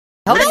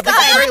Oh, it's good.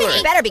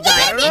 good. Better be good.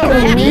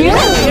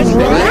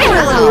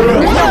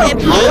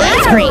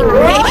 That's Screen.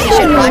 Maybe you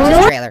should watch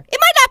this trailer. It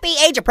might not be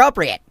age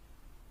appropriate.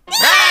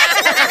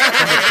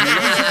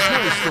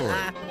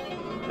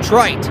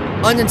 Trite,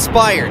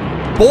 uninspired,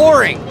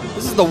 boring.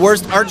 This is the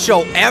worst art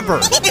show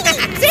ever.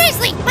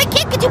 Seriously, my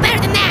kid could do better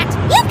than that.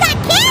 You've got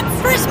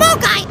kids? For a small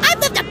guy, I've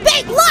lived a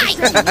big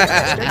life.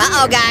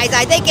 Uh-oh, guys,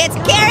 I think it's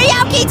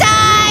karaoke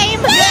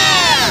time!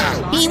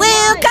 Yeah! He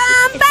will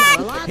come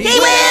back! He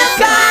will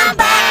come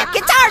back!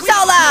 Guitar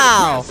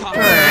solo!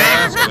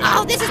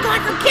 Uh-oh, this is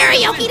going from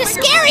karaoke to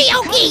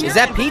scarioke. Is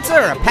that pizza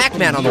or a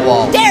Pac-Man on the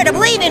wall? Dare to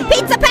believe in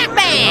Pizza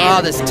Pac-Man!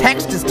 Oh, this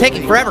text is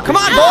taking forever. Come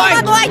on, Come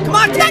on, boy! boy! Come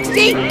on,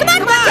 Texty! Come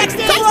on,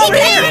 Texty! Come over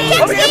here!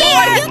 Over here,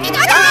 boy!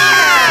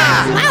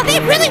 Ah! Wow, they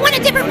really went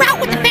a different route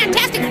with the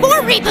Fantastic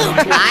Four reboot.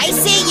 I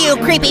see you,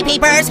 creepy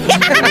peepers!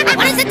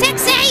 What does the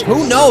text say?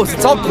 Who knows?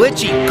 It's all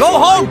glitchy. Go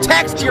home,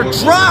 Text. You're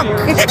drunk.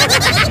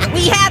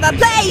 We have a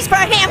place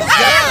for him!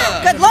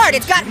 Ah! Good lord,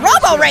 it's got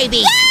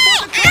robo-rabies! Yay!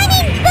 I'm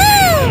in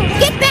boo!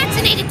 Get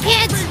vaccinated,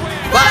 kids.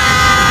 5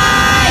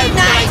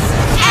 Nights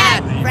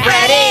at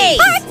Freddy's!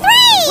 Part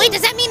 3! Wait,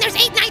 does that mean there's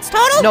 8 nights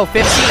total? No,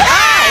 15.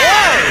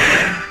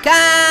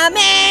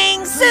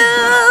 Coming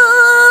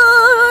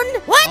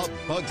soon! What?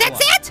 That's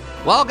it?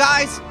 Well,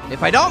 guys,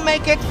 if I don't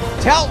make it,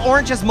 tell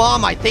Orange's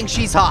mom I think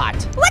she's hot.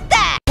 What the?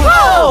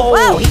 Whoa!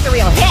 Whoa, he's a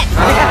real hit!